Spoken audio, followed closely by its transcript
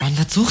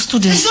Was suchst du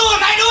denn? Ich suche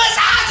mein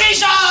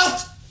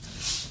USA-T-Shirt!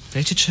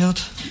 Welches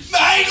Shirt?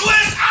 Mein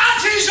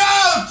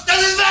USA-T-Shirt!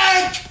 Das ist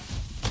weg!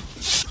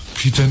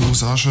 Pete, dein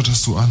USA-Shirt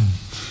hast du an.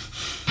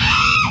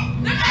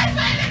 Du hast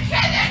meine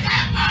Kinder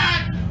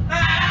kaputt!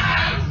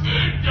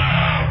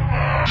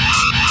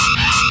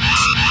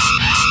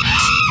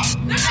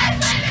 Du hast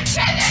meine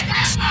Kinder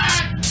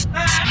kaputt!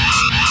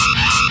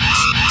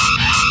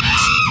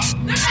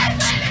 Du hast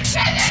meine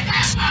Kinder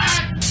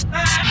kaputt!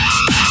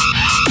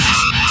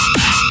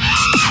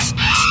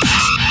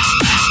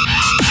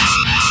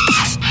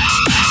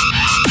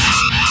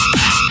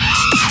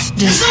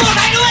 Ich suche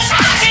mein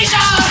USA-T-Shirt!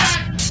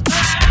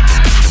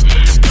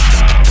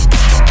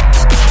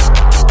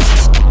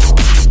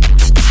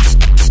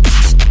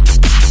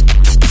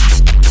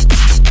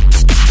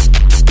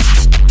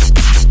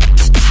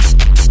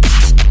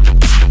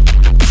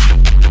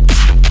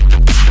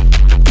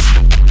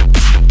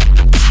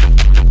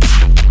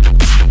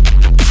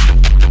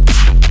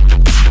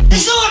 Ich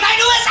suche mein USA-T-Shirt! Ich suche mein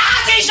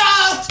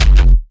USA-T-Shirt!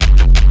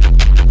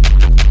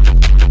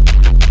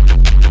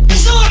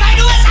 Ich suche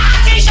mein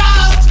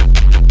USA-T-Shirt!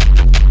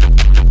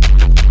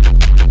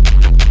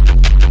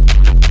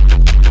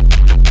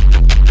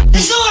 Ich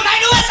suche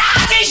mein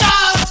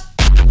USA-T-Shirt!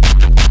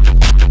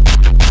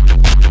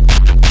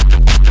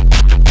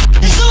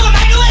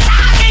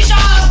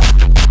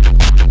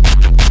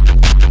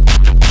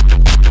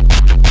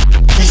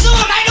 Ich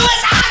suche mein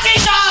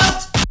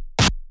USA-T-Shirt!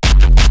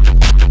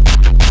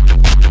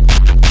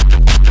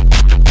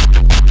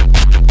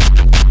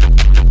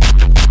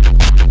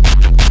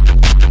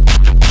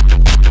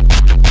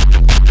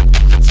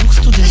 Was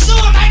suchst du denn? Ich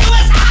suche mein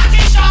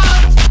USA-T-Shirt!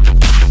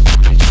 Welches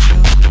Shirt?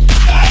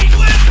 Mein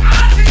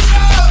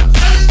USA-T-Shirt!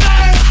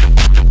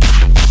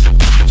 Das ist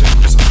weg!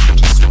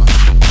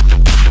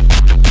 Pete, dein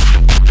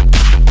USA-Shirt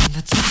hast du an.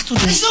 Was suchst du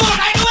denn? Ich suche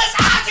mein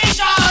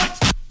USA-T-Shirt!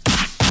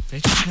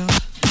 Welches Shirt?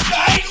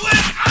 Mein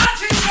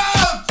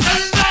USA-T-Shirt! Das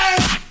ist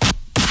weg!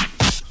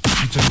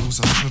 Pete, dein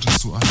USA-Shirt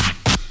hast du an.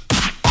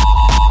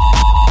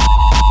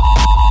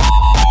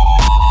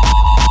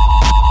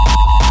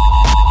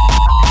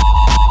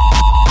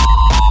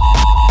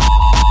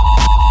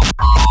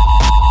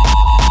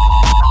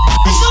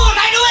 Ich suche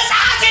mein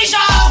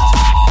USA-T-Shirt!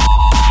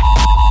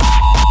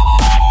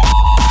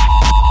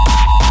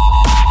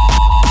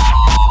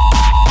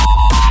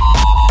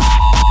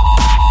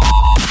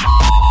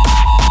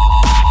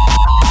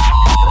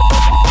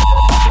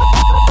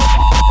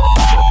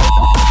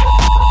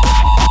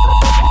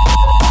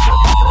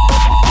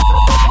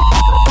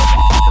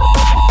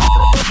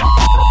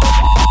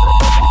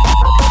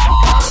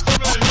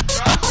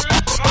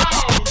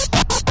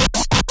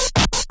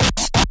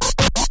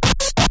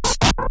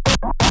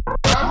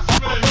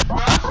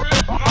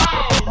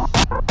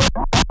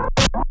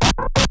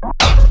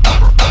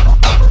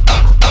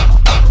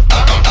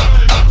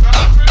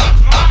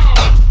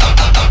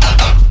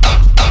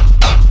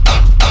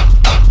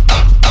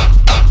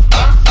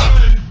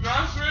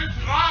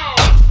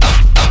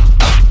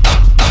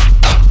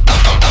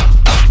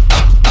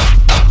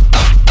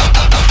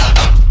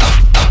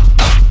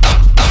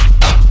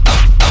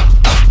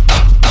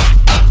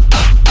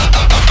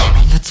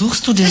 Was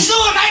suchst du denn? Ich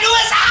suche mein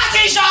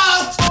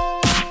USA-T-Shirt!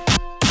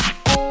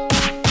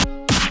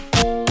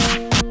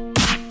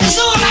 Ich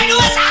suche mein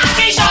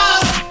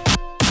USA-T-Shirt!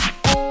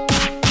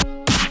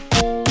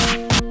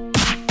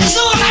 Ich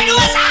suche mein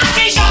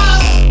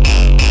USA-T-Shirt!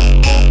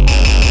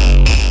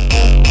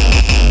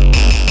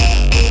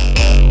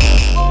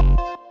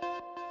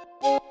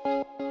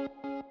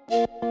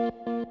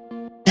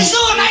 Ich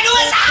suche mein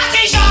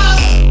USA-T-Shirt!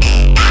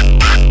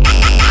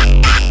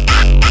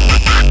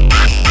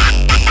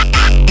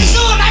 Ich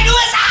suche mein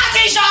USA-T-Shirt!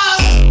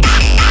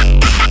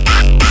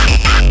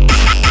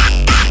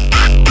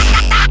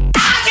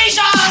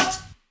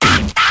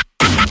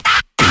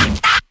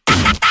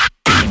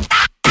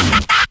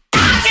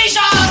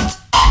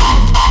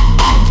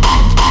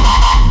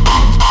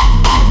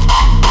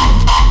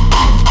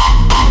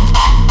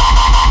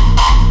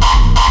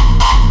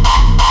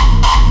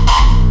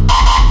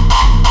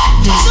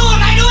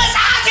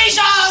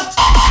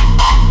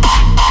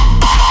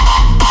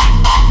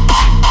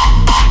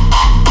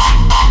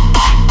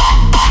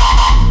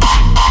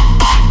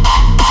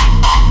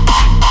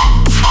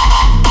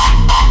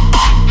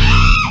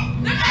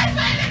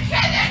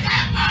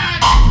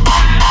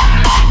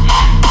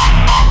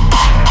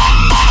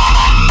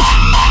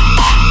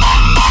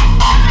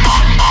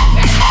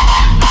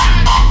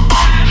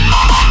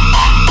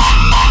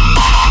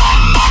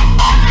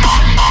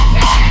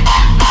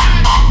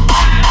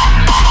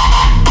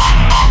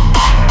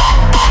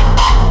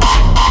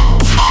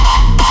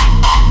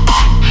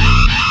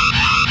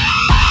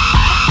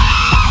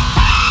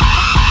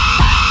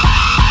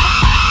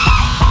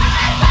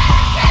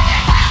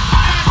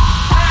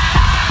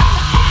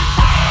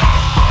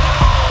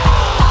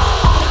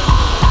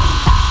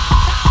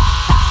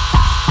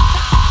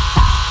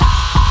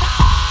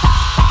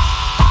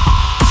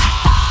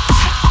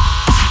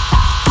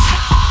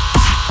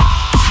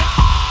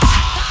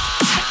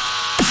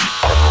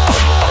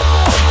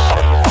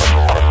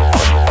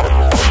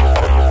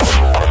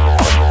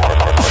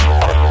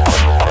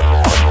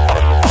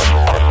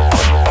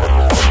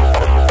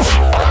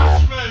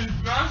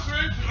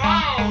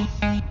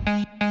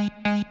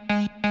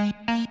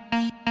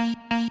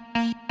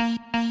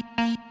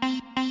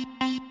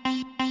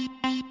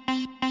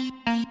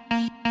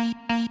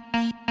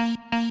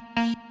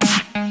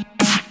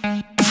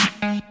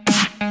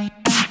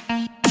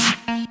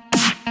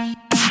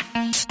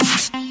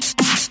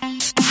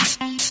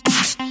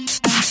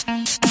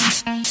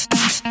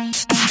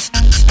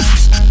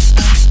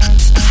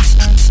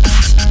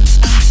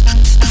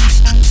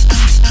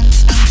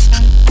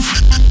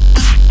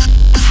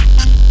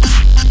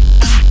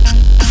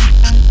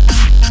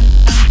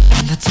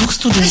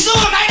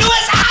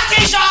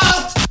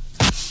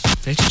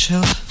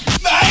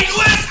 mein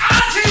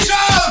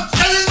USA-T-Shirt!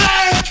 Das ist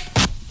weg!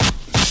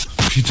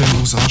 Pete, dein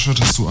USA-Shirt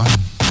hast du an.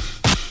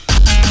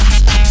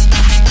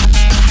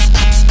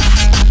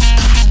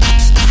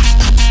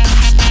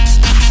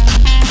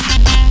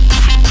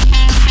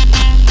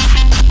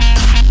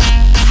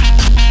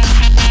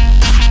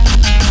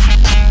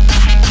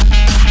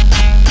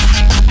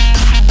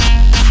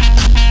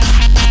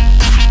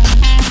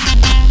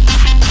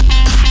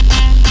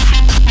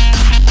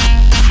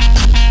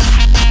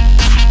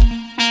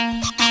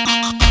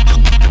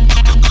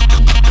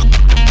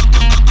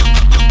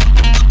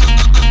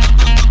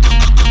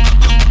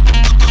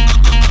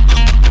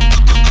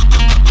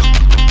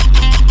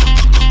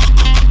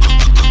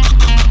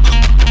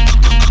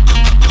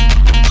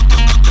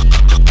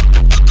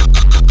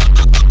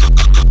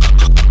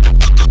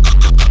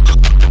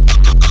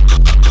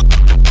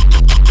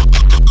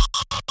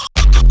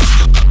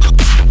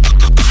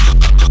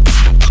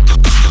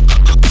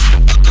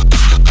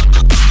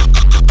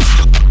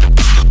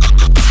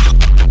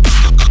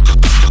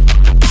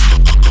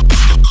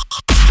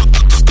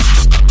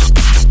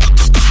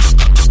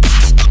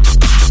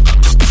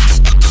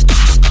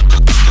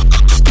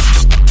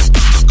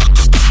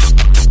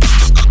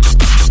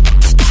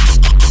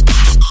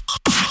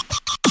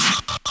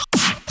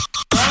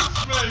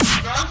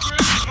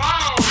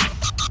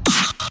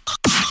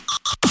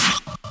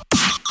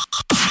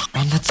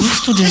 Was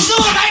suchst du denn? Ich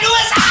suche mein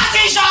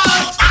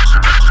USA-T-Shirt!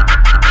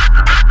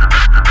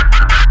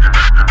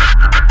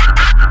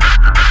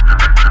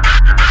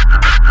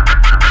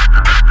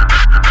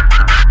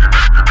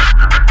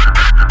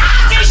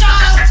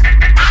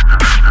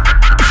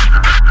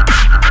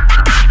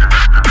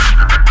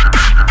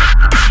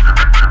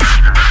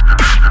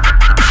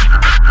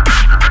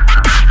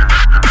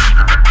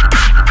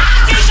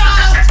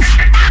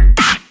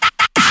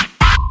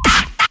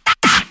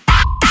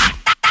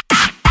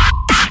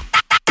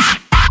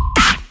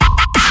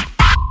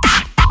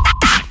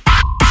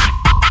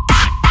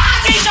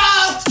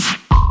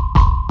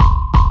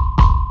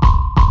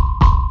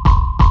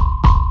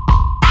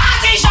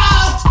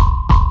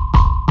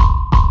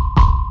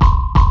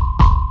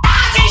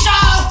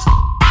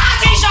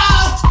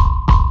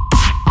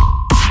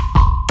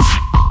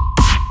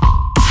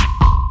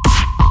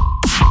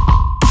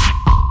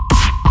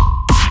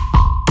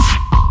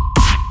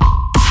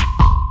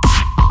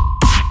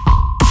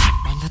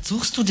 Was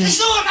suchst du denn? Ich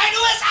suche mein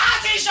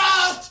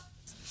USA-T-Shirt!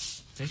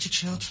 Welches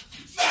Shirt?